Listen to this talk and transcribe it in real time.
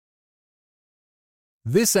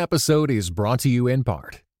This episode is brought to you in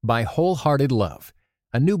part by Wholehearted Love,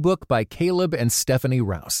 a new book by Caleb and Stephanie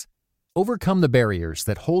Rouse. Overcome the barriers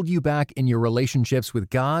that hold you back in your relationships with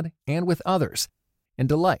God and with others, and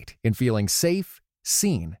delight in feeling safe,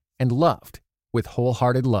 seen, and loved with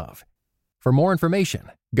Wholehearted Love. For more information,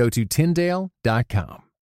 go to Tyndale.com.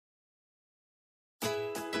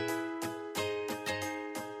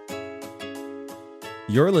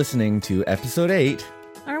 You're listening to episode 8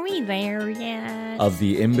 Are we there yet? of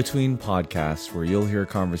the In Between podcast, where you'll hear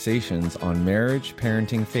conversations on marriage,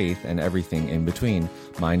 parenting, faith, and everything in between.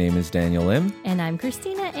 My name is Daniel M. And I'm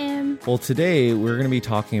Christina M. Well, today we're going to be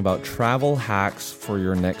talking about travel hacks for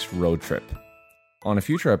your next road trip. On a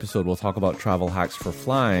future episode, we'll talk about travel hacks for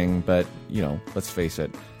flying, but, let's face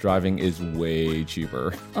it, driving is way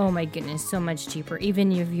cheaper. Oh my goodness, so much cheaper,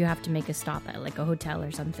 even if you have to make a stop at like a hotel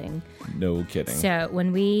or something. No kidding. So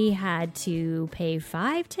when we had to pay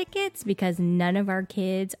 5 tickets because none of our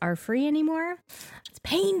kids are free anymore, it's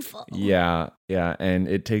painful. Yeah, and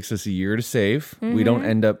it takes us a year to save. We don't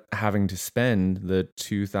end up having to spend the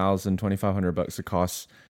 $2,500 it costs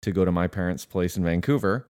to go to my parents' place in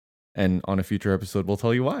Vancouver. And on a future episode, we'll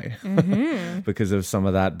tell you why, because of some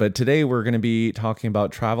of that. But today we're going to be talking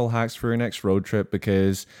about travel hacks for your next road trip,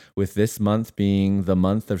 because with this month being the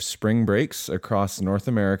month of spring breaks across North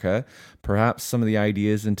America, perhaps some of the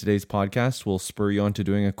ideas in today's podcast will spur you on to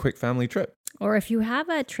doing a quick family trip. Or if you have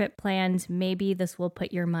a trip planned, maybe this will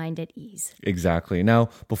put your mind at ease. Exactly. Now,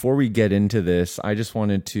 before we get into this, I just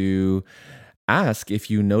wanted to ask if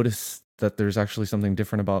you notice that there's actually something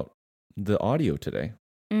different about the audio today.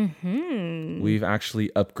 We've actually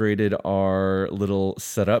upgraded our little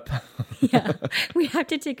setup. Yeah, we have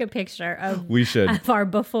to take a picture of, we should. Of our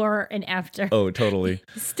before and after. Oh, totally.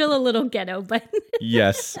 Still a little ghetto, but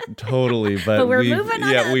yes, totally. But we're moving on.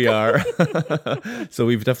 Yeah, we are. So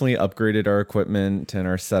we've definitely upgraded our equipment and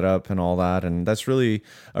our setup and all that, and that's really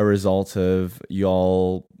a result of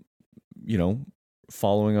y'all,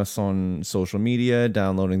 following us on social media,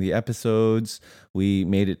 downloading the episodes. We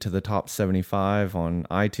made it to the top 75 on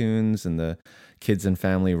iTunes and the kids and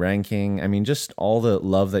family ranking. I mean, just all the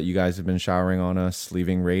love that you guys have been showering on us,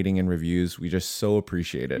 leaving rating and reviews. We just so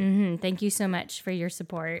appreciate it. Thank you so much for your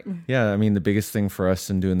support. Yeah, I mean, the biggest thing for us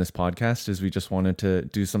in doing this podcast is we just wanted to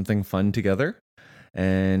do something fun together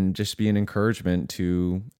and just be an encouragement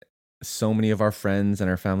to so many of our friends and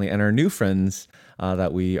our family and our new friends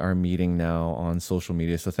that we are meeting now on social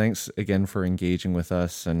media. So thanks again for engaging with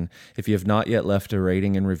us. And if you have not yet left a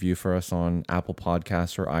rating and review for us on Apple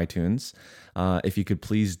Podcasts or iTunes, if you could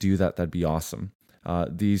please do that, that'd be awesome.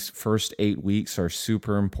 These first 8 weeks are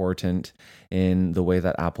super important in the way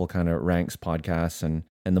that Apple kind of ranks podcasts, and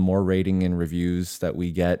the more rating and reviews that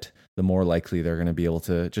we get, the more likely they're going to be able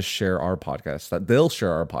to just share our podcast, that they'll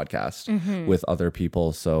share our podcast with other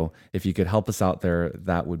people. So if you could help us out there,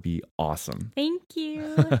 that would be awesome. Thank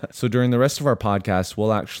you. So during the rest of our podcast,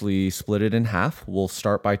 we'll actually split it in half. We'll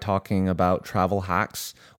start by talking about travel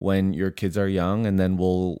hacks when your kids are young, and then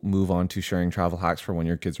we'll move on to sharing travel hacks for when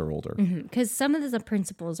your kids are older. Because some of the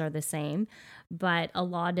principles are the same, but a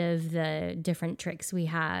lot of the different tricks we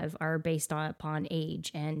have are based upon age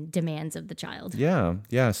and demands of the child.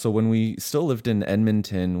 Yeah. So when we still lived in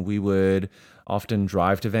Edmonton, we would often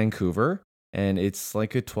drive to Vancouver, and it's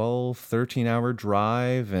like a 12, 13 hour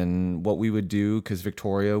drive. And what we would do, because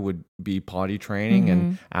Victoria would be potty training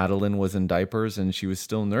and Adeline was in diapers and she was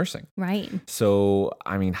still nursing. Right. So,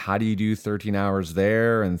 I mean, how do you do 13 hours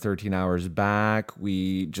there and 13 hours back?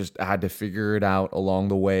 We just had to figure it out along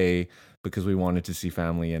the way because we wanted to see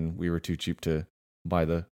family and we were too cheap to buy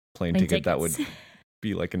the plane ticket. That would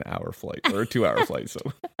be like an hour flight or a 2 hour flight. So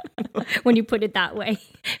when you put it that way,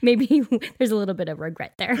 maybe there's a little bit of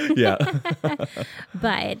regret there. Yeah.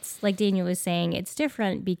 But like Daniel was saying, it's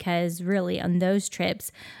different because really on those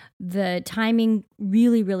trips, the timing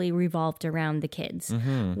really, really revolved around the kids.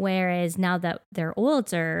 Whereas now that they're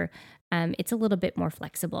older, it's a little bit more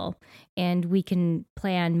flexible, and we can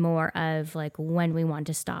plan more of like when we want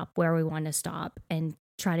to stop, where we want to stop, and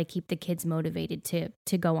try to keep the kids motivated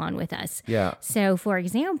to go on with us. Yeah. So for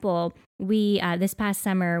example, we this past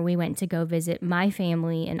summer we went to go visit my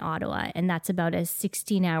family in Ottawa, and that's about a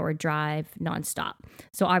 16-hour drive nonstop.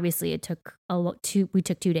 So obviously it took we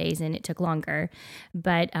took 2 days and it took longer,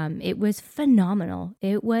 but it was phenomenal.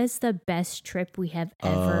 It was the best trip we have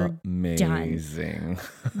ever Amazing.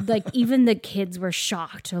 done. Like even the kids were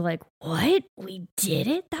shocked. They're like, "What? We did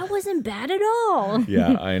it? That wasn't bad at all."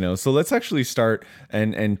 Yeah, I know. So let's actually start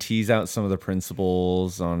and tease out some of the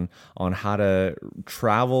principles on how to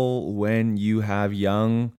travel when you have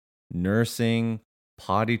young, nursing,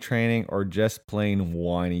 potty training, or just plain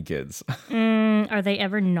whiny kids? Are they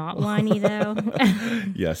ever not whiny though?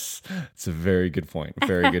 Yes, it's a very good point.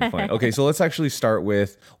 Very good point. Okay, so let's actually start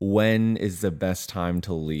with, when is the best time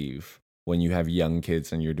to leave when you have young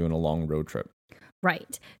kids and you're doing a long road trip?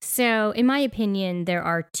 Right. So, in my opinion, there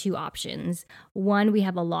are two options. One we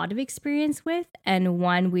have a lot of experience with, and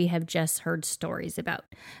one we have just heard stories about.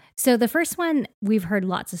 So, the first one we've heard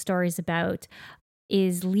lots of stories about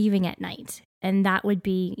is leaving at night. And that would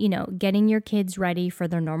be, getting your kids ready for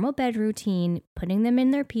their normal bed routine, putting them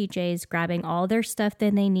in their PJs, grabbing all their stuff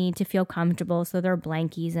that they need to feel comfortable, so their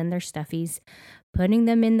blankies and their stuffies, putting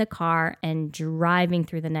them in the car and driving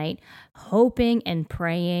through the night, hoping and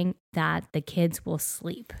praying that the kids will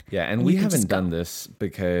sleep. Yeah, and we haven't done this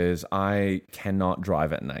because I cannot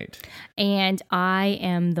drive at night. And I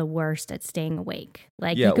am the worst at staying awake.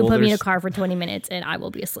 Like, you can put me in a car for 20 minutes and I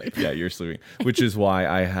will be asleep. Yeah, you're sleeping, which is why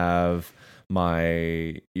I have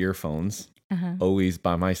my earphones always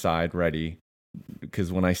by my side ready,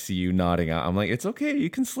 because when I see you nodding out, I'm like, it's okay, you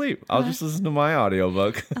can sleep. I'll just listen to my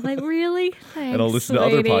audiobook. I'm like, really? Thanks, and I'll listen to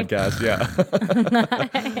other podcasts.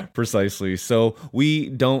 Yeah. Precisely. So we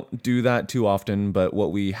don't do that too often, but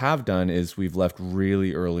what we have done is we've left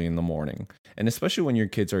really early in the morning. And especially when your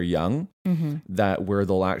kids are young, that where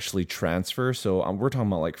they'll actually transfer. So we're talking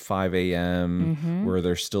about like 5 a.m. Where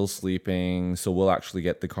they're still sleeping. So we'll actually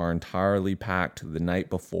get the car entirely packed the night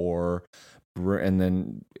before, and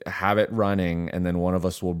then have it running. And then one of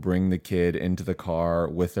us will bring the kid into the car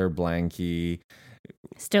with their blankie.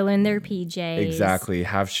 Still in their PJs. Exactly.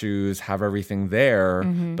 Have shoes, have everything there,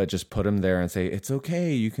 but just put them there and say, it's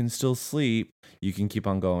okay, you can still sleep. You can keep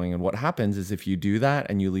on going. And what happens is, if you do that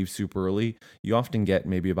and you leave super early, you often get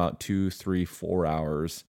maybe about 2, 3, 4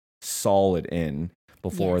 hours solid in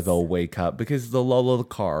before they'll wake up, because the lull of the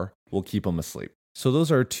car will keep them asleep. So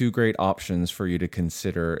those are two great options for you to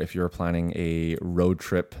consider if you're planning a road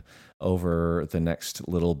trip over the next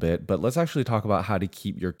little bit. But let's actually talk about how to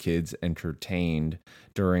keep your kids entertained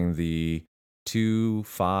during the 2,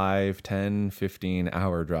 5, 10, 15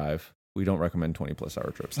 hour drive. We don't recommend 20 plus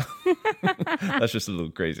hour trips. That's just a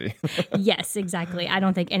little crazy. Yes, exactly. I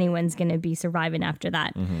don't think anyone's going to be surviving after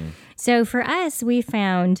that. So for us, we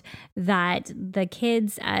found that the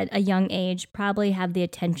kids at a young age probably have the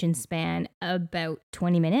attention span about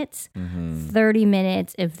 20 minutes, 30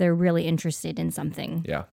 minutes if they're really interested in something.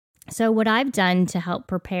 Yeah. So what I've done to help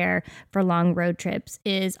prepare for long road trips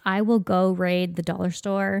is I will go raid the dollar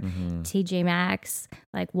store, TJ Maxx,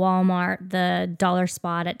 like Walmart, the dollar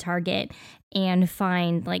spot at Target, and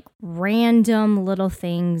find like random little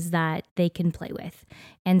things that they can play with.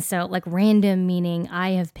 And so like random meaning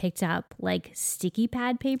I have picked up like sticky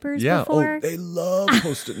pad papers before. Oh, they love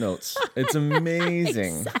Post-it notes. It's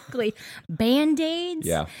amazing. Exactly. Band-Aids.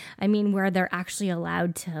 Yeah. I mean, where they're actually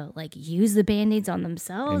allowed to like use the Band-Aids on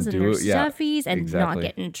themselves and their stuffies and not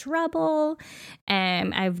get in trouble.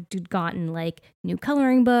 I've gotten like new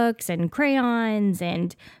coloring books and crayons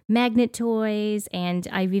and magnet toys, and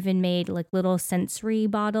I've even made like little sensory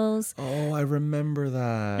bottles. Oh, I remember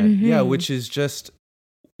that. Yeah, which is just,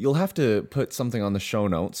 you'll have to put something on the show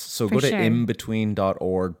notes. So go to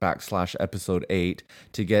inbetween.org/episode 8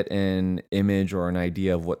 to get an image or an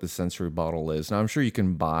idea of what the sensory bottle is. Now, I'm sure you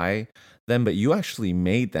can buy them, but you actually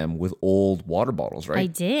made them with old water bottles, right? I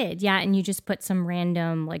did, yeah. And you just put some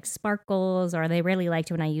random like sparkles, or they really liked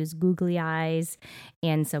when I used googly eyes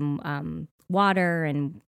and some water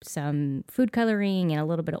and some food coloring and a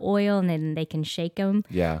little bit of oil, and then they can shake them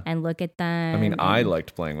and look at them. I mean, I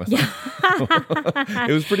liked playing with them.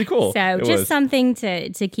 It was pretty cool. So just something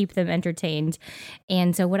to keep them entertained.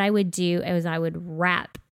 And so what I would do is I would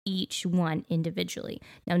wrap each one individually.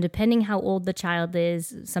 Now, depending how old the child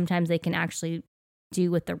is, sometimes they can actually do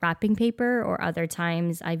with the wrapping paper, or other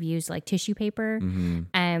times I've used like tissue paper,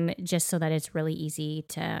 just so that it's really easy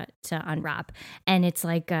to unwrap. And it's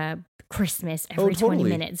like Christmas every 20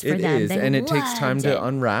 minutes for them. And it takes time to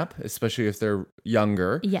unwrap, especially if they're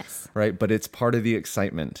younger. Yes. Right? But it's part of the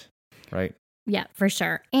excitement, right? Yeah, for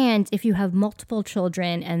sure. And if you have multiple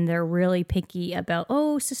children and they're really picky about,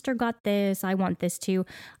 oh, sister got this, I want this too,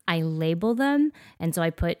 I label them. And so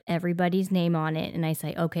I put everybody's name on it and I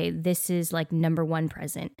say, okay, this is like number 1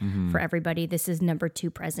 present for everybody. This is number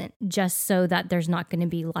 2 present, just so that there's not going to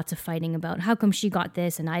be lots of fighting about how come she got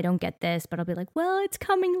this and I don't get this. But I'll be like, well, it's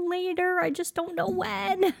coming later. I just don't know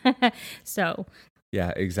when. So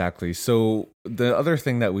yeah, exactly. So the other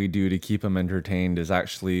thing that we do to keep them entertained is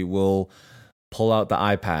actually we'll pull out the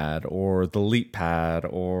iPad or the Leap Pad,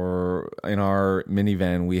 or in our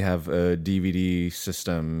minivan, we have a DVD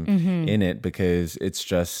system in it, because it's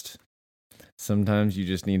sometimes you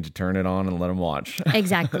just need to turn it on and let them watch.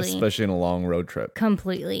 Exactly. Especially in a long road trip.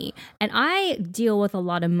 Completely. And I deal with a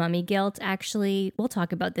lot of mummy guilt, actually. We'll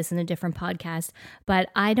talk about this in a different podcast, but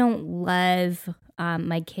I don't love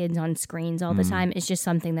my kids on screens all the time. It's just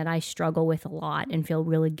something that I struggle with a lot and feel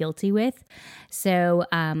really guilty with. So,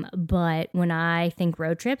 but when I think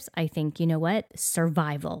road trips, I think, you know what?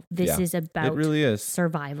 Survival. This is about it really is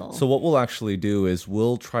survival. So what we'll actually do is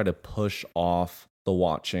we'll try to push off the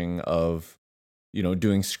watching of,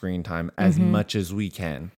 doing screen time as much as we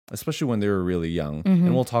can, especially when they're really young.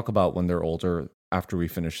 And we'll talk about when they're older after we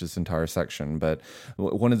finish this entire section. But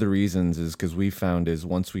one of the reasons is because we found is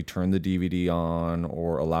once we turn the DVD on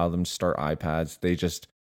or allow them to start iPads, they just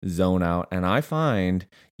zone out. And I find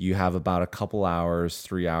you have about a couple hours,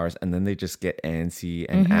 3 hours, and then they just get antsy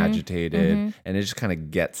and agitated, and it just kind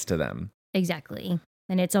of gets to them. Exactly.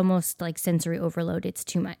 And it's almost like sensory overload. It's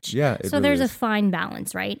too much. Yeah. So really there's is. a fine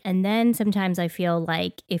balance, right? And then sometimes I feel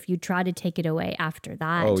like if you try to take it away after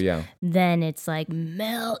that, then it's like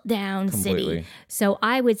meltdown city. So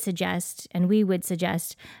I would suggest, and we would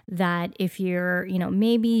suggest that if you're,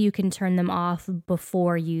 maybe you can turn them off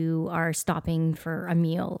before you are stopping for a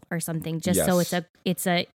meal or something, just so it's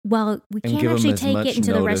a well, we and can't give actually them as take much it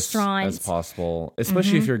into the notice restaurant as possible,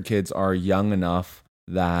 especially if your kids are young enough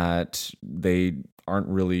that they aren't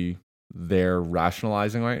really there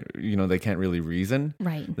rationalizing, right? They can't really reason.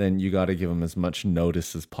 Right. Then you got to give them as much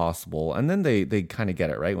notice as possible. And then they kind of get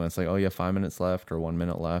it, right? When it's like, oh, 5 minutes left or 1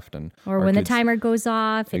 minute left. Or when the timer goes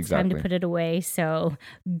off, it's time to put it away. So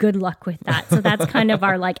good luck with that. So that's kind of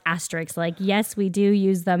our asterisk. Yes, we do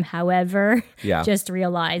use them. However, just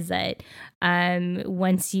realize that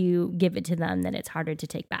once you give it to them, then it's harder to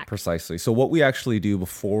take back. Precisely. So what we actually do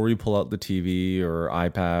before we pull out the TV or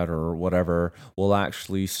iPad or whatever, we'll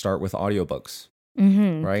actually start with audiobooks.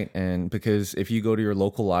 Right? And because if you go to your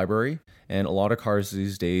local library, and a lot of cars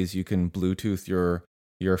these days, you can Bluetooth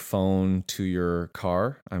your phone to your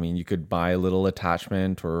car. I mean, you could buy a little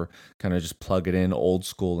attachment or kind of just plug it in old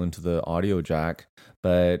school into the audio jack.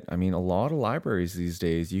 But I mean, a lot of libraries these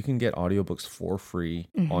days, you can get audiobooks for free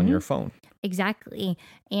on your phone. Exactly.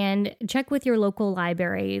 And check with your local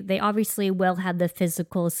library. They obviously will have the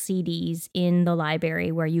physical CDs in the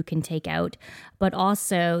library where you can take out, but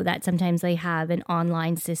also that sometimes they have an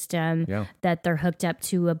online system that they're hooked up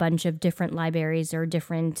to a bunch of different libraries or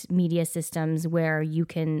different media systems where you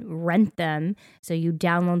can rent them. So you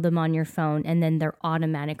download them on your phone and then they're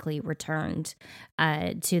automatically returned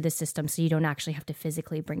to the system. So you don't actually have to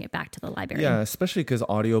physically bring it back to the library. Yeah, especially because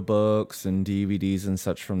audiobooks and DVDs and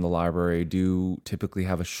such from the library do typically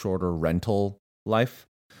have a shorter rental life.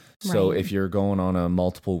 So if you're going on a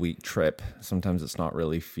multiple week trip, sometimes it's not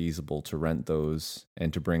really feasible to rent those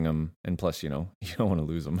and to bring them. And plus, you don't want to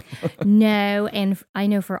lose them. No. And I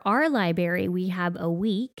know for our library, we have a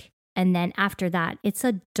week. And then after that, it's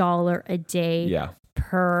 $1 a day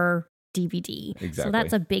per DVD. Exactly. So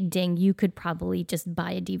that's a big ding. You could probably just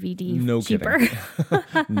buy a DVD cheaper.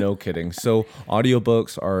 Kidding. No kidding. So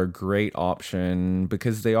audiobooks are a great option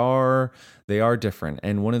because they are different.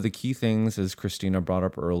 And one of the key things, as Christina brought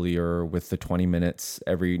up earlier with the 20 minutes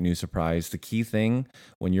every new surprise, the key thing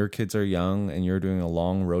when your kids are young and you're doing a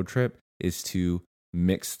long road trip is to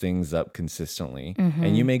mix things up consistently.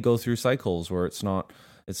 And you may go through cycles where it's not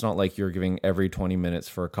like you're giving every 20 minutes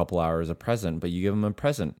for a couple hours a present, but you give them a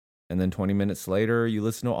present. And then 20 minutes later, you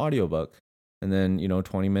listen to an audiobook. And then,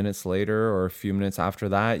 20 minutes later or a few minutes after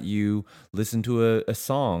that, you listen to a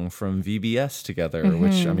song from VBS together,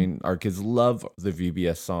 which, I mean, our kids love the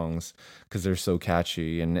VBS songs because they're so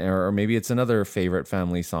catchy. Or maybe it's another favorite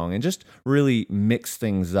family song, and just really mix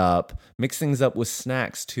things up with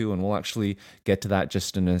snacks too. And we'll actually get to that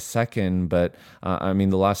just in a second. But I mean,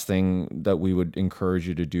 the last thing that we would encourage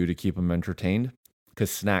you to do to keep them entertained, because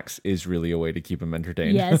snacks is really a way to keep them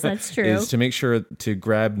entertained. Yes, that's true. Is to make sure to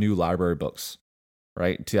grab new library books,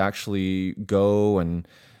 right? To actually go and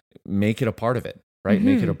make it a part of it, right?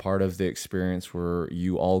 Make it a part of the experience where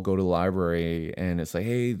you all go to the library and it's like,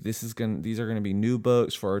 hey, these are going to be new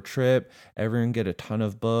books for our trip. Everyone get a ton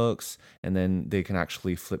of books, and then they can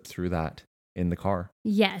actually flip through that in the car.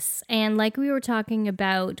 Yes. And like we were talking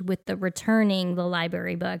about with the returning the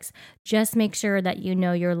library books, just make sure that you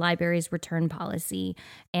know your library's return policy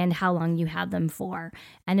and how long you have them for.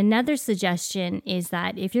 And another suggestion is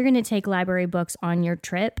that if you're going to take library books on your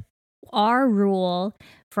trip, our rule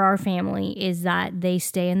for our family is that they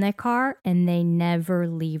stay in their car and they never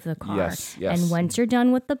leave the car. Yes. And once you're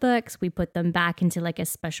done with the books, we put them back into like a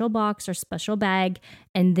special box or special bag,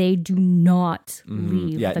 and they do not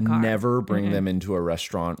leave the car. Never bring them into a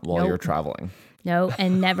restaurant while you're traveling. No,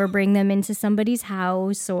 and never bring them into somebody's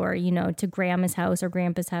house or, to grandma's house or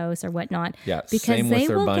grandpa's house or whatnot. Yeah, because same with they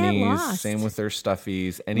their will bunnies, get lost. same with their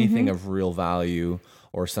stuffies, anything of real value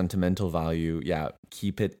or sentimental value. Yeah,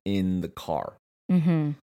 keep it in the car.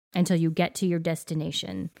 Until you get to your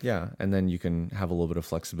destination. Yeah, and then you can have a little bit of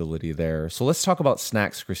flexibility there. So let's talk about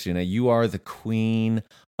snacks, Christina. You are the queen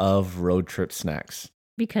of road trip snacks.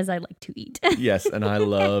 Because I like to eat. Yes, and I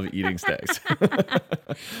love eating snacks.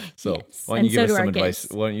 So yes. why don't you give us some advice?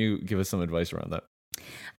 Kids. Why don't you give us some advice around that?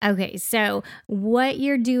 Okay, so what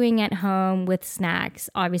you're doing at home with snacks,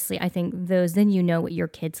 obviously, I think then you know what your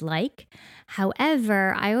kids like.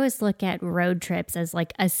 However, I always look at road trips as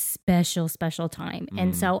like a special time.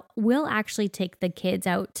 And so we'll actually take the kids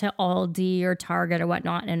out to Aldi or Target or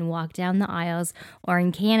whatnot and walk down the aisles. Or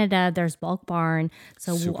in Canada, there's Bulk Barn.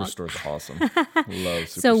 So Superstore's awesome. Love Superstore.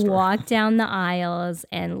 So walk down the aisles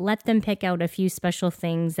and let them pick out a few special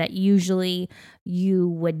things that usually you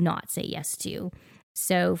would not say yes to.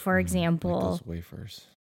 So, for example, like those wafers.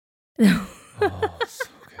 Oh, so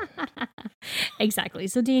good. Exactly.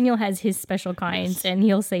 So Daniel has his special kinds, and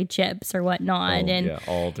he'll say chips or whatnot, and yeah,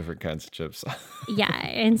 all different kinds of chips. yeah,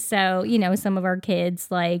 and so some of our kids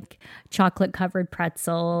like chocolate covered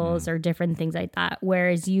pretzels or different things like that.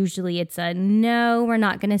 Whereas usually it's a no, we're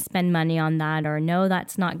not going to spend money on that, or no,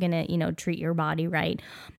 that's not going to treat your body right.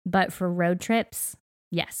 But for road trips.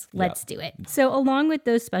 Yes, let's do it. So along with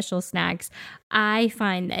those special snacks, I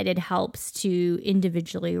find that it helps to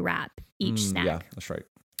individually wrap each snack. Yeah, that's right.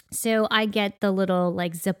 So I get the little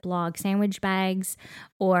like Ziploc sandwich bags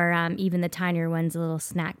or even the tinier ones, the little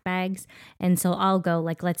snack bags. And so I'll go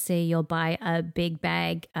like, let's say you'll buy a big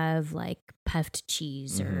bag of like puffed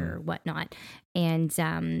cheese or whatnot.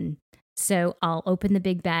 And so I'll open the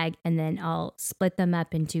big bag and then I'll split them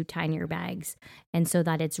up into tinier bags, and so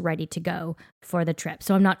that it's ready to go for the trip.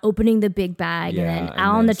 So I'm not opening the big bag and then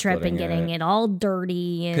out on the trip and getting it all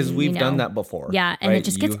dirty. Because we've done that before. Yeah, and it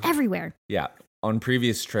just gets everywhere. Yeah. On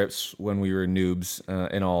previous trips when we were noobs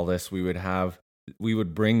in all this, we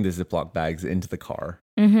would bring the Ziploc bags into the car.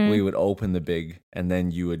 We would open the big and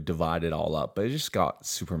then you would divide it all up. But it just got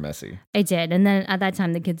super messy. It did. And then at that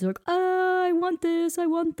time, the kids were like, I want this, I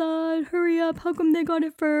want that, hurry up, how come they got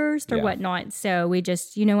it first or whatnot. So we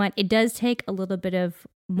just, it does take a little bit of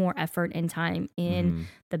more effort and time in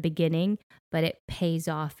the beginning, but it pays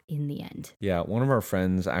off in the end. Yeah, one of our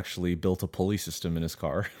friends actually built a pulley system in his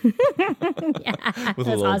car Yeah, with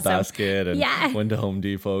a little basket and went to Home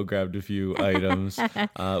Depot, grabbed a few items.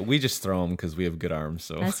 We just throw them because we have good arms.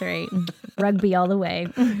 So that's right. Rugby all the way.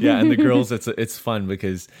 Yeah, and the girls, it's fun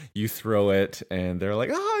because you throw it and they're like,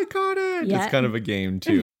 oh, I caught it. Yeah. It's kind of a game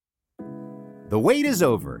too. The wait is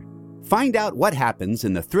over. Find out what happens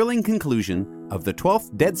in the thrilling conclusion of the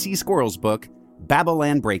 12th Dead Sea Squirrels book,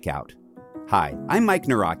 Babbleland Breakout. Hi, I'm Mike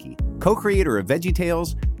Naraki, co-creator of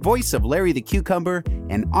VeggieTales, voice of Larry the Cucumber,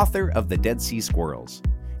 and author of The Dead Sea Squirrels.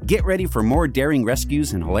 Get ready for more daring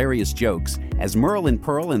rescues and hilarious jokes as Merle and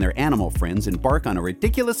Pearl and their animal friends embark on a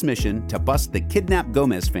ridiculous mission to bust the kidnapped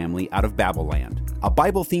Gomez family out of Babbleland, a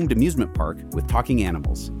Bible-themed amusement park with talking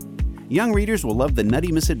animals. Young readers will love the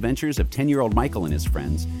nutty misadventures of 10-year-old Michael and his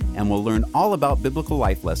friends, and will learn all about biblical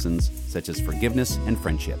life lessons such as forgiveness and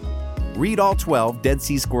friendship. Read all 12 Dead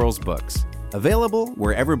Sea Squirrels books. Available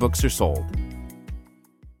wherever books are sold.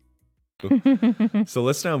 So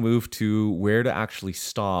let's now move to where to actually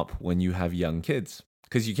stop when you have young kids.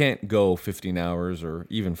 Because you can't go 15 hours or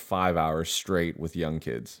even 5 hours straight with young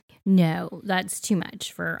kids. No, that's too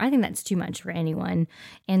much I think that's too much for anyone.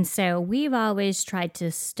 And so we've always tried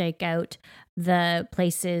to stake out the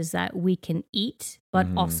places that we can eat, but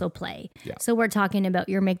also play. Yeah. So we're talking about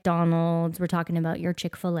your McDonald's, we're talking about your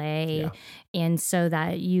Chick-fil-A, and so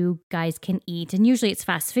that you guys can eat. And usually it's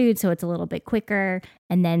fast food, so it's a little bit quicker,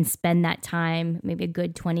 and then spend that time, maybe a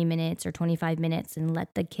good 20 minutes or 25 minutes, and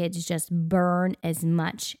let the kids just burn as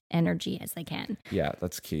much energy as they can. Yeah,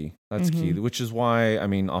 that's key. That's key, which is why,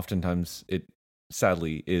 oftentimes it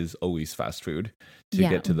sadly is always fast food to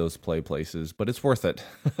get to those play places, but it's worth it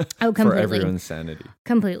for everyone's sanity.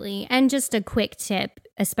 Completely. And just a quick tip,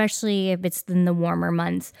 especially if it's in the warmer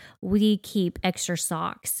months, we keep extra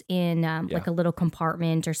socks in like a little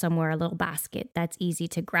compartment or somewhere, a little basket that's easy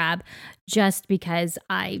to grab, just because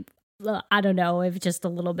I don't know, if just a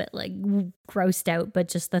little bit like grossed out, but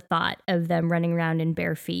just the thought of them running around in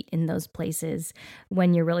bare feet in those places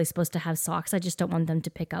when you're really supposed to have socks, I just don't want them to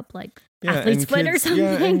pick up like athlete's foot or something.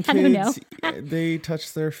 And I don't know. They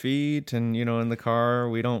touch their feet, and in the car,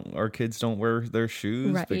 our kids don't wear their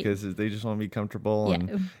shoes because they just want to be comfortable.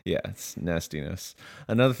 And it's nastiness.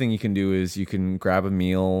 Another thing you can do is you can grab a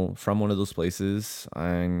meal from one of those places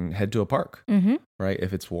and head to a park, right?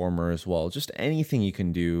 If it's warmer as well, just anything you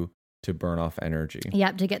can do to burn off energy.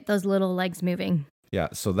 Yep, to get those little legs moving. Yeah,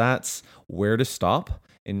 so that's where to stop.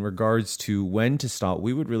 In regards to when to stop,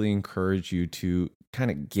 we would really encourage you to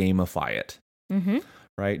kind of gamify it,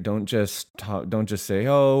 right? Don't just say,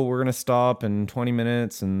 oh, we're going to stop in 20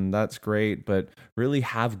 minutes and that's great, but really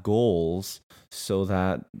have goals so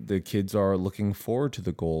that the kids are looking forward to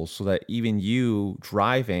the goals, so that even you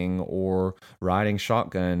driving or riding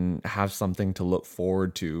shotgun have something to look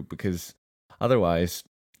forward to, because otherwise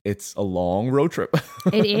it's a long road trip.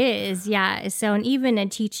 It is, yeah. So, and even a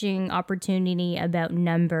teaching opportunity about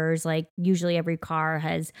numbers, like usually every car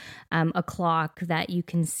has a clock that you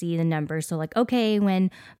can see the numbers. So like, okay, when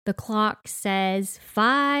the clock says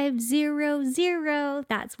 500,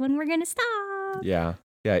 that's when we're going to stop. Yeah.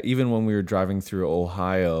 Yeah, even when we were driving through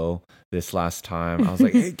Ohio this last time, I was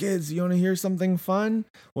like, hey kids, you want to hear something fun?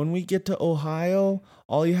 When we get to Ohio,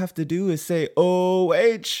 all you have to do is say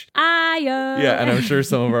O-H. Yeah, and I'm sure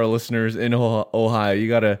some of our listeners in Ohio, you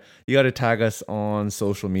gotta tag us on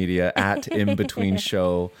social media at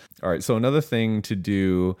InBetweenShow. All right, so another thing to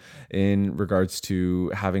do in regards to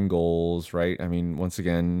having goals, right? I mean, once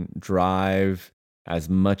again, drive as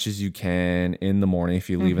much as you can in the morning if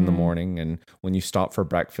you leave in the morning, and when you stop for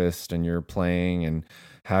breakfast and you're playing and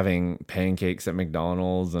having pancakes at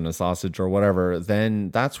McDonald's and a sausage or whatever,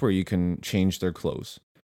 then that's where you can change their clothes.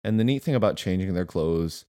 And the neat thing about changing their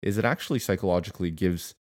clothes is it actually psychologically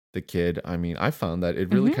gives the kid, I mean, I found that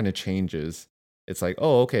it really kind of changes. It's like,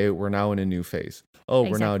 oh, okay, we're now in a new phase. Oh,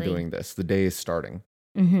 we're now doing this. The day is starting.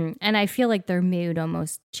 And I feel like their mood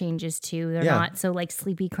almost changes too. They're not so like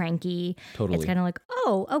sleepy, cranky. Totally. It's kind of like,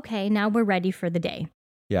 oh, okay, now we're ready for the day.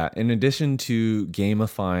 Yeah. In addition to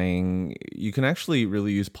gamifying, you can actually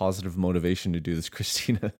really use positive motivation to do this,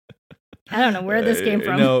 Christina. I don't know where this came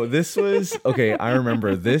from. No, this was, okay, I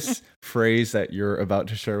remember this phrase that you're about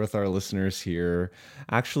to share with our listeners here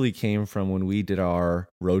actually came from when we did our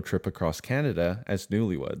road trip across Canada as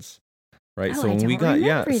newlyweds. Right. Oh, so when we got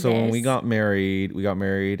when we this. got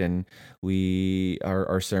married, and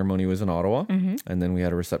our ceremony was in Ottawa, and then we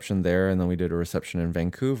had a reception there, and then we did a reception in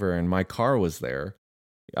Vancouver, and my car was there.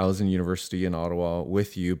 I was in university in Ottawa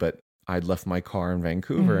with you, but I'd left my car in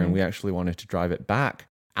Vancouver, and we actually wanted to drive it back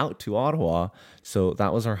out to Ottawa. So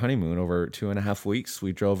that was our honeymoon. Over 2.5 weeks,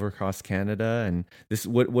 we drove across Canada. And this,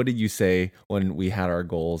 what did you say when we had our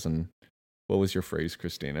goals, and what was your phrase,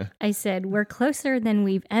 Christina? I said, we're closer than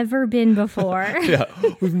we've ever been before. Yeah,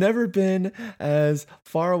 we've never been as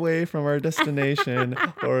far away from our destination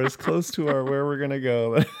or as close to where we're going to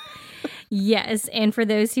go. Yes, and for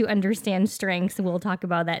those who understand strengths, we'll talk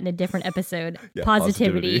about that in a different episode. Yeah,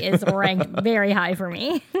 positivity is ranked very high for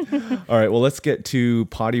me. All right, well, let's get to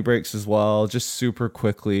potty breaks as well. Just super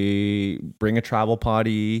quickly, bring a travel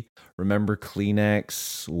potty. Remember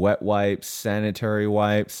Kleenex, wet wipes, sanitary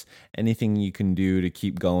wipes, anything you can do to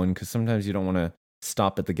keep going, because sometimes you don't want to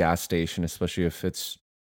stop at the gas station, especially if it's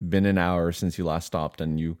been an hour since you last stopped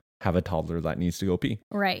and you have a toddler that needs to go pee.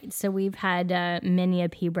 Right. So we've had many a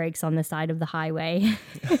pee breaks on the side of the highway.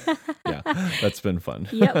 Yeah, that's been fun.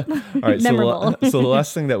 Yep. All right. Memorable. So the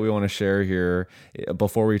last thing that we want to share here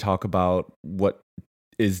before we talk about what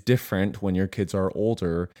is different when your kids are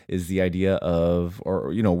older is the idea of,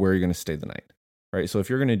 or, where you're going to stay the night, right? So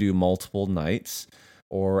if you're going to do multiple nights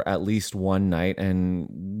or at least one night,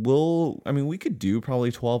 and we could do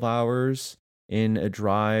probably 12 hours in a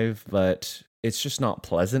drive, but it's just not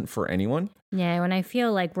pleasant for anyone. Yeah, when I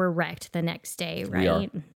feel like we're wrecked the next day, right? We are.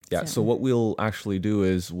 Yeah, so what we'll actually do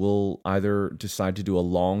is we'll either decide to do a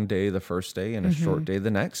long day the first day and a short day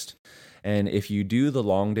the next. And if you do the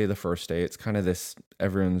long day the first day, it's kind of this,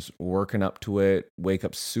 everyone's working up to it, wake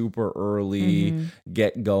up super early,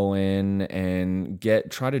 get going, and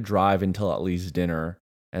try to drive until at least dinner.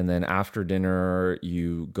 And then after dinner,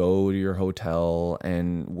 you go to your hotel.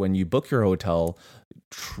 And when you book your hotel,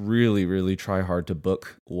 really, really try hard to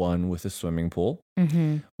book one with a swimming pool,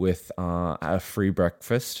 with a free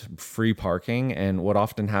breakfast, free parking. And what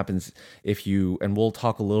often happens and we'll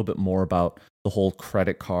talk a little bit more about the whole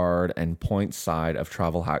credit card and points side of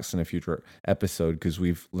travel hacks in a future episode, because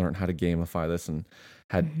we've learned how to gamify this and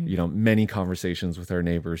had many conversations with our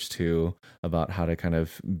neighbors too about how to kind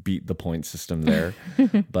of beat the point system there.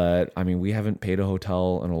 But I mean, we haven't paid a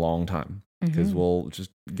hotel in a long time because we'll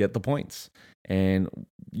just get the points, and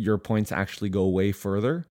your points actually go way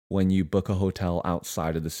further when you book a hotel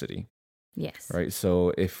outside of the city. Yes. right?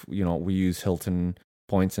 So if, we use Hilton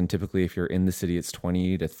points, and typically if you're in the city, it's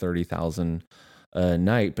 20 to 30,000 a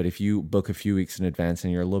night. But if you book a few weeks in advance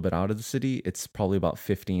and you're a little bit out of the city, it's probably about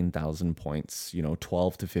 15,000 points,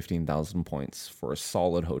 12 to 15,000 points for a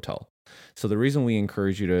solid hotel. So the reason we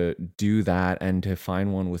encourage you to do that and to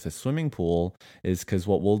find one with a swimming pool is because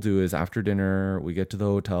what we'll do is after dinner, we get to the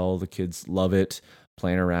hotel, the kids love it,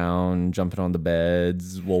 playing around, jumping on the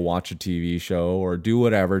beds, we'll watch a TV show or do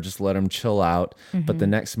whatever, just let them chill out. But the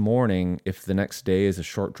next morning, if the next day is a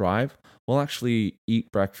short drive, we'll actually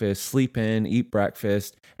eat breakfast, sleep in, eat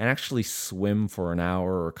breakfast, and actually swim for an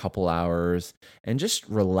hour or a couple hours and just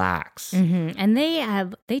relax. And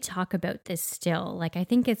they talk about this still. Like, I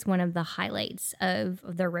think it's one of the highlights of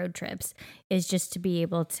the road trips is just to be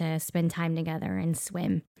able to spend time together and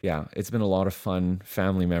swim. Yeah, it's been a lot of fun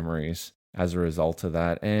family memories as a result of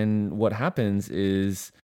that. And what happens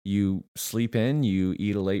is you sleep in, you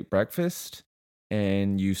eat a late breakfast,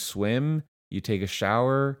 and you swim, you take a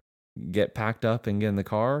shower, get packed up and get in the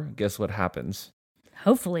car. Guess what happens?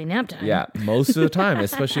 Hopefully nap time. Yeah, most of the time,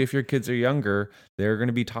 especially if your kids are younger, they're going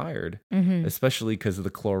to be tired, especially because of the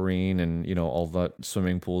chlorine and, all that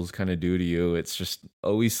swimming pools kind of do to you. It's just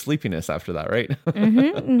always sleepiness after that, right?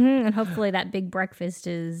 And hopefully that big breakfast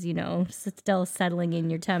is, still settling in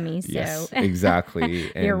your tummy. So Yes,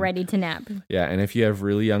 exactly. You're ready to nap. Yeah, and if you have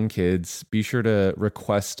really young kids, be sure to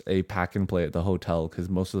request a pack and play at the hotel because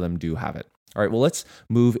most of them do have it. All right, well, let's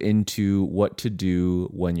move into what to do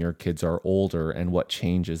when your kids are older and what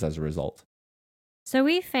changes as a result. So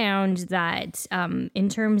we found that in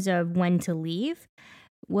terms of when to leave,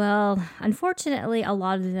 well, unfortunately, a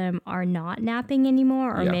lot of them are not napping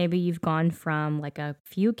anymore, or maybe you've gone from like a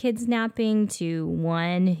few kids napping to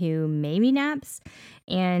one who maybe naps,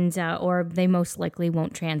 and or they most likely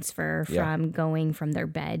won't transfer from going from their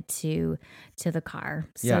bed to the car.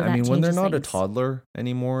 So yeah, I mean, when they're not a things. toddler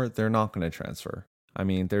anymore, they're not going to transfer. I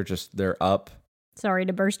mean, they're up. Sorry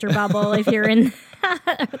to burst your bubble if you're in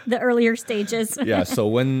the earlier stages. Yeah, so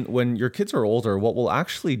when your kids are older, what we'll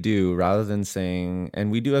actually do rather than saying,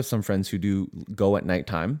 and we do have some friends who do go at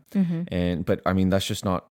nighttime, but I mean, that's just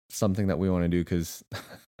not something that we want to do because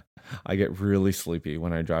I get really sleepy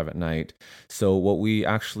when I drive at night. So what we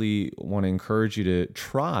actually want to encourage you to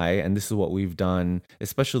try, and this is what we've done,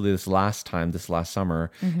 especially this last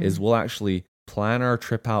summer, is we'll actually plan our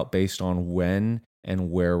trip out based on when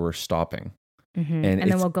and where we're stopping. And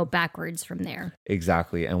then we'll go backwards from there.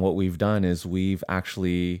 Exactly. And what we've done is we've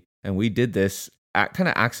actually, and we did this kind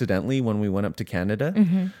of accidentally when we went up to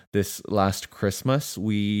Canada this last Christmas.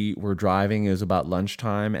 We were driving, it was about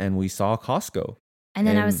lunchtime, and we saw Costco. And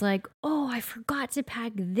then I was like, oh, I forgot to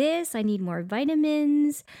pack this. I need more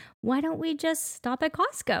vitamins. Why don't we just stop at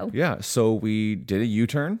Costco? Yeah. So we did a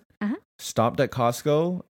U-turn, stopped at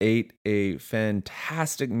Costco, ate a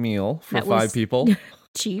fantastic meal for 5 people.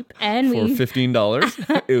 Cheap. And for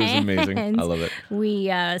 $15. It was amazing. I love it.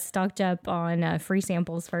 We stocked up on free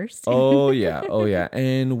samples first. Oh yeah.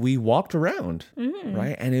 And we walked around,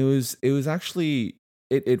 right? And it was actually,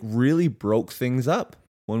 it really broke things up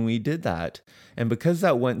when we did that. And because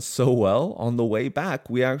that went so well, on the way back,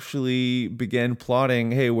 we actually began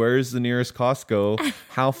plotting, hey, where's the nearest Costco?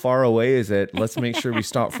 How far away is it? Let's make sure we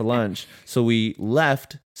stop for lunch. So we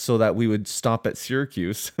left so that we would stop at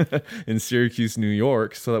Syracuse in Syracuse, New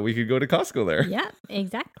York, so that we could go to Costco there. Yeah,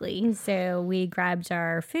 exactly. So we grabbed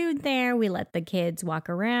our food there. We let the kids walk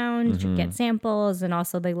around, get samples, and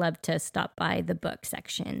also they love to stop by the book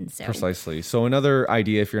section. So Precisely. So another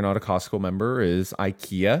idea, if you're not a Costco member, is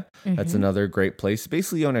IKEA. That's another great place.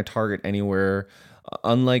 Basically, you want to target anywhere.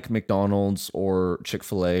 Unlike McDonald's or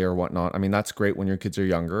Chick-fil-A or whatnot, I mean, that's great when your kids are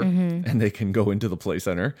younger and they can go into the play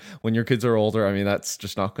center. When your kids are older, I mean, that's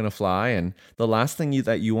just not going to fly. And the last thing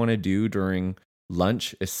that you want to do during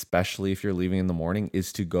lunch, especially if you're leaving in the morning,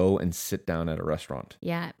 is to go and sit down at a restaurant.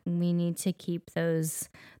 Yeah, we need to keep those,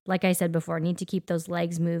 like I said before, need to keep those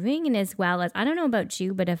legs moving. And as well as, I don't know about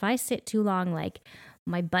you, but if I sit too long, like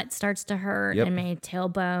my butt starts to hurt and my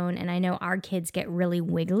tailbone. And I know our kids get really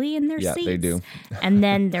wiggly in their seats. Yeah, they do. And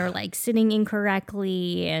then they're like sitting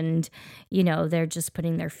incorrectly and, they're just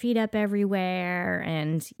putting their feet up everywhere.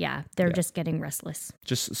 And they're just getting restless.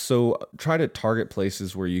 Just so try to target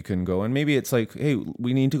places where you can go. And maybe it's like, hey,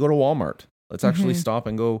 we need to go to Walmart. Let's actually stop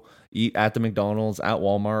and go eat at the McDonald's, at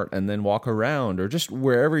Walmart, and then walk around, or just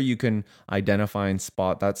wherever you can identify and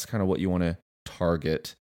spot. That's kind of what you want to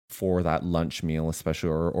target for that lunch meal, especially,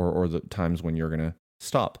 or the times when you're going to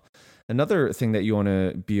stop. Another thing that you want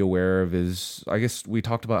to be aware of is, I guess we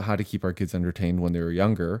talked about how to keep our kids entertained when they were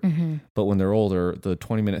younger, but when they're older, the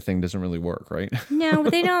 20-minute thing doesn't really work, right? No,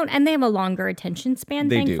 they don't. And they have a longer attention span,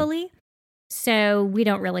 thankfully. So we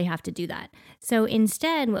don't really have to do that. So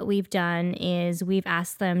instead, what we've done is we've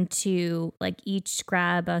asked them to like each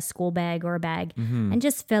grab a school bag or a bag and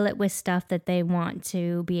just fill it with stuff that they want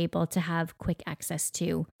to be able to have quick access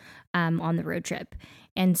to on the road trip.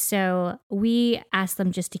 And so we asked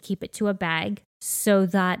them just to keep it to a bag so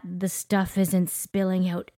that the stuff isn't spilling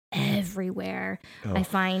out everywhere. I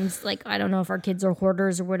find, like, I don't know if our kids are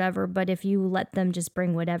hoarders or whatever, but if you let them just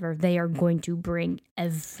bring whatever, they are going to bring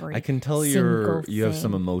every I can tell you have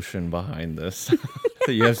some emotion behind this.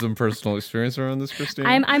 You have some personal experience around this, Christina.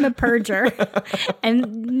 I'm a purger,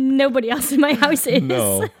 and nobody else in my house is.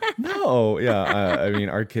 No, yeah. I mean,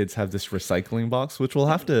 our kids have this recycling box, which we'll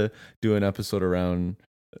have to do an episode around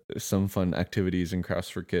some fun activities and crafts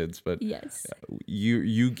for kids. But yes,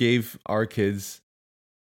 you gave our kids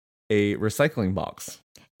a recycling box.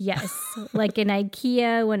 Yes, like an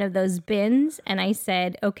IKEA, one of those bins. And I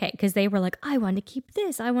said, okay, because they were like, I want to keep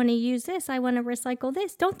this. I want to use this. I want to recycle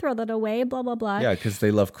this. Don't throw that away, blah, blah, blah. Yeah, because they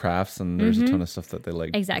love crafts and there's a ton of stuff that they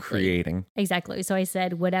like creating. Exactly. So I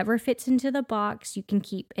said, whatever fits into the box, you can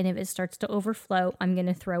keep. And if it starts to overflow, I'm going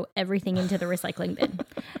to throw everything into the recycling bin.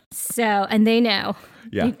 So, and they know.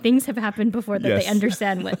 Yeah. Things have happened before that they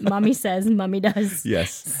understand what mommy says and mommy does.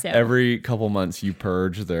 Yes. So. Every couple months you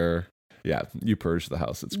purge you purge the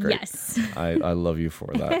house. It's great. Yes. I love you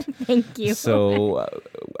for that. Thank you. So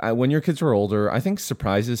when your kids are older, I think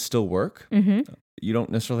surprises still work. Mm-hmm. You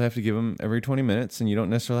don't necessarily have to give them every 20 minutes and you don't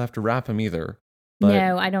necessarily have to wrap them either. But,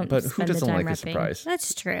 no, I don't. But who doesn't like wrapping. A surprise?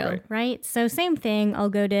 That's true, right? So same thing. I'll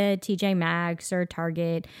go to TJ Maxx or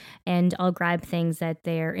Target and I'll grab things that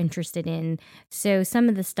they're interested in. So some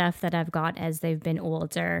of the stuff that I've got as they've been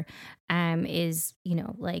older is,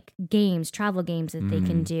 like games, travel games that they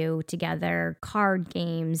can do together, card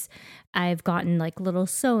games. I've gotten like little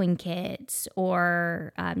sewing kits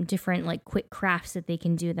or different like quick crafts that they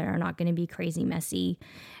can do that are not going to be crazy messy.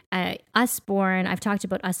 Usborne, I've talked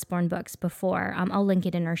about Usborne books before. I'll link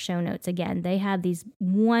it in our show notes again. They have these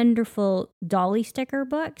wonderful dolly sticker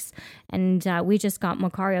books, and we just got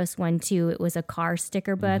Macarios one too. It was a car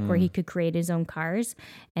sticker book where he could create his own cars,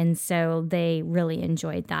 and so they really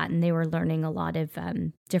enjoyed that, and they were learning a lot of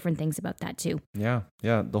different things about that too. Yeah.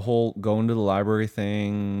 The whole going to the library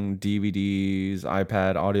thing, DVDs,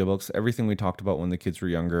 iPad, audiobooks, everything we talked about when the kids were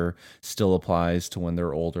younger still applies to when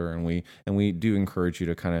they're older, and we do encourage you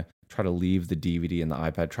to kind of try to leave the DVD and the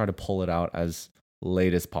iPad, try to pull it out as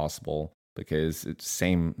late as possible because it's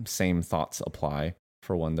same thoughts apply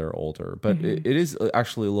for when they're older. But it is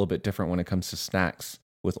actually a little bit different when it comes to snacks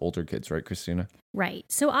with older kids, right, Christina? Right.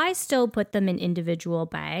 So I still put them in individual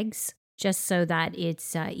bags just so that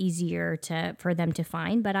it's easier for them to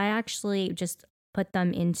find. But I actually just put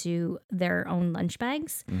them into their own lunch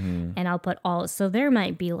bags and I'll put so there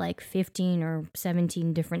might be like 15 or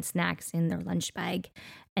 17 different snacks in their lunch bag.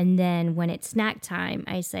 And then when it's snack time,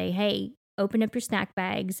 I say, hey, open up your snack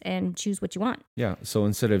bags and choose what you want. Yeah. So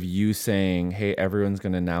instead of you saying, hey, everyone's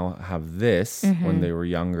going to now have this when they were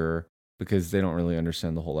younger, because they don't really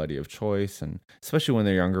understand the whole idea of choice. And especially when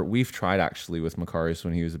they're younger, we've tried actually with Macarius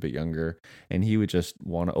when he was a bit younger, and he would just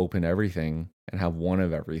want to open everything and have one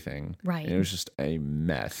of everything. Right. And it was just a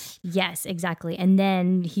mess. Yes, exactly. And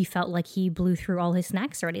then he felt like he blew through all his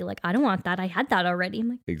snacks already. Like, I don't want that. I had that already.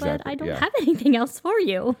 I'm like, but I don't have anything else for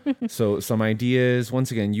you. So some ideas.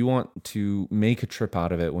 Once again, you want to make a trip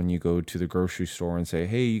out of it when you go to the grocery store and say,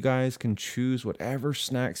 hey, you guys can choose whatever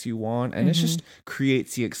snacks you want. And it just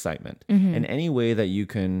creates the excitement. And any way that you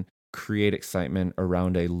can create excitement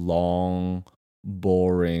around a long,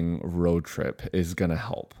 boring road trip is going to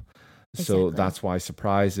help. So that's why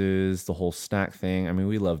surprises, the whole snack thing. I mean,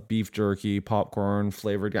 we love beef jerky, popcorn,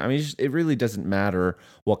 flavored. I mean, it really doesn't matter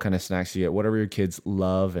what kind of snacks you get, whatever your kids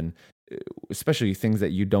love, and especially things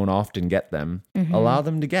that you don't often get them, allow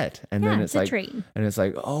them to get. And then it's like, treat. And it's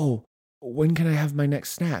like, oh, when can I have my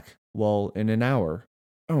next snack? Well, in an hour.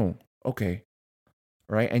 Oh, okay.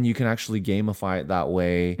 Right. And you can actually gamify it that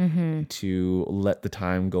way to let the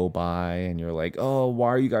time go by. And you're like, oh, why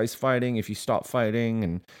are you guys fighting? If you stop fighting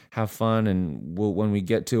and have fun, and when we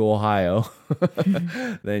get to Ohio,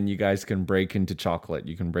 then you guys can break into chocolate.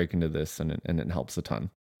 You can break into this, and it helps a ton.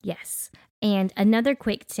 Yes. And another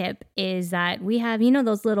quick tip is that we have,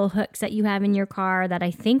 those little hooks that you have in your car that I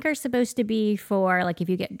think are supposed to be for, like, if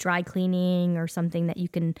you get dry cleaning or something that you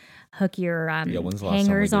can hook your when's the last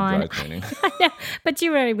hangers time we on. did dry cleaning? But you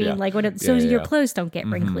know what I mean? Like, your clothes don't get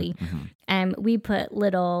wrinkly. We put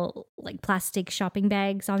little, like, plastic shopping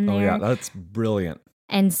bags on there. Oh, yeah, that's brilliant.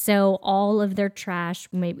 And so all of their trash,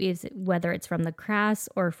 maybe whether it's from the crafts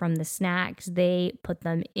or from the snacks, they put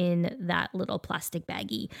them in that little plastic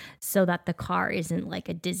baggie so that the car isn't like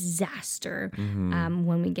a disaster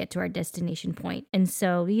when we get to our destination point. And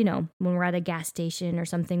so, you know, when we're at a gas station or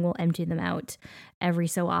something, we'll empty them out every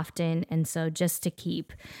so often. And so just to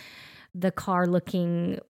keep the car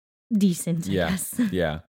looking decent, I guess.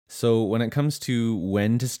 Yeah. So when it comes to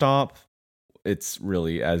when to stop, it's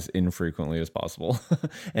really as infrequently as possible.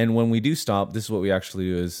 And when we do stop, this is what we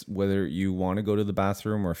actually do is whether you want to go to the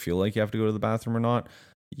bathroom or feel like you have to go to the bathroom or not,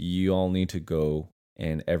 you all need to go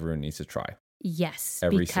and everyone needs to try. Yes,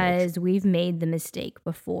 because we've made the mistake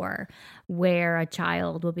before where a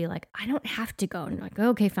child will be like, I don't have to go. And you're like,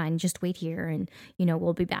 okay, fine, just wait here and, you know,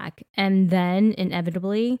 we'll be back. And then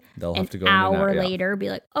inevitably, they'll have to go an hour later,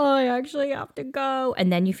 be like, oh, I actually have to go.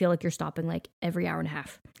 And then you feel like you're stopping like every hour and a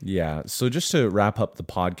half. Yeah. So just to wrap up the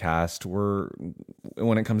podcast,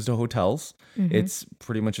 when it comes to hotels, it's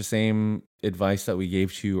pretty much the same advice that we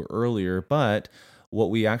gave to you earlier, but what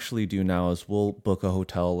we actually do now is we'll book a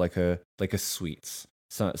hotel like a suites,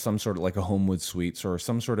 some sort of like a Homewood Suites or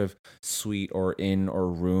some sort of suite or inn or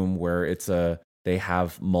room where they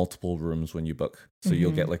have multiple rooms when you book. So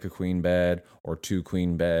you'll get like a queen bed or 2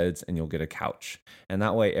 queen beds and you'll get a couch. And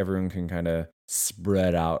that way everyone can kind of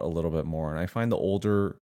spread out a little bit more. And I find the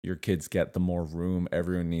older your kids get, the more room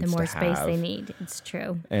everyone needs to have. The more space they need. It's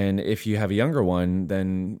true. And if you have a younger one,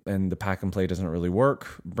 and the pack and play doesn't really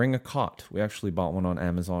work, bring a cot. We actually bought one on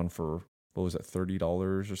Amazon for, what was it, $30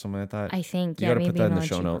 or something like that? I think. You got to put that in the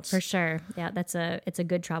show notes. For sure. Yeah, it's a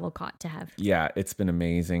good travel cot to have. Yeah, it's been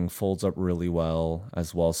amazing. Folds up really well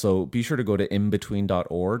as well. So be sure to go to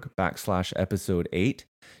inbetween.org/episode 8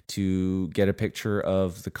 to get a picture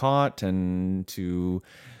of the cot and to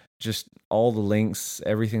just all the links,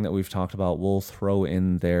 everything that we've talked about, we'll throw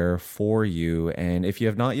in there for you. And if you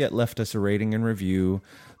have not yet left us a rating and review,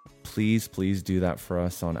 please do that for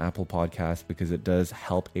us on Apple Podcasts because it does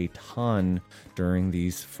help a ton during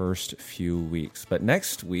these first few weeks. But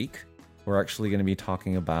next week, we're actually going to be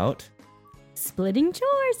talking about splitting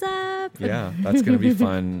chores up. Yeah, that's going to be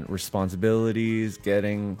fun. Responsibilities,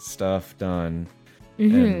 getting stuff done.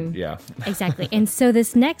 And yeah. Exactly. And so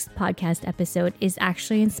this next podcast episode is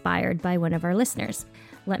actually inspired by one of our listeners.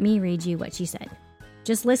 Let me read you what she said.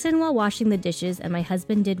 Just listen while washing the dishes, and my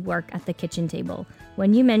husband did work at the kitchen table.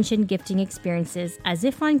 When you mentioned gifting experiences, as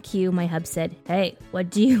if on cue, my hub said, hey, what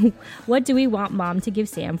do we want Mom to give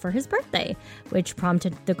Sam for his birthday? Which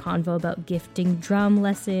prompted the convo about gifting drum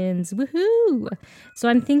lessons. Woohoo! So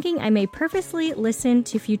I'm thinking I may purposely listen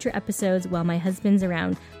to future episodes while my husband's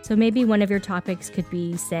around. So maybe one of your topics could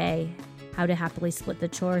be, say, how to happily split the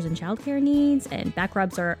chores and childcare needs, and back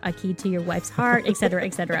rubs are a key to your wife's heart, etc.,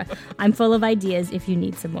 etc. I'm full of ideas if you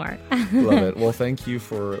need some more. Love it. Well, thank you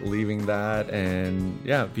for leaving that. And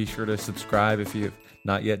yeah, be sure to subscribe if you've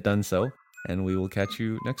not yet done so. And we will catch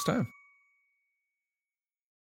you next time.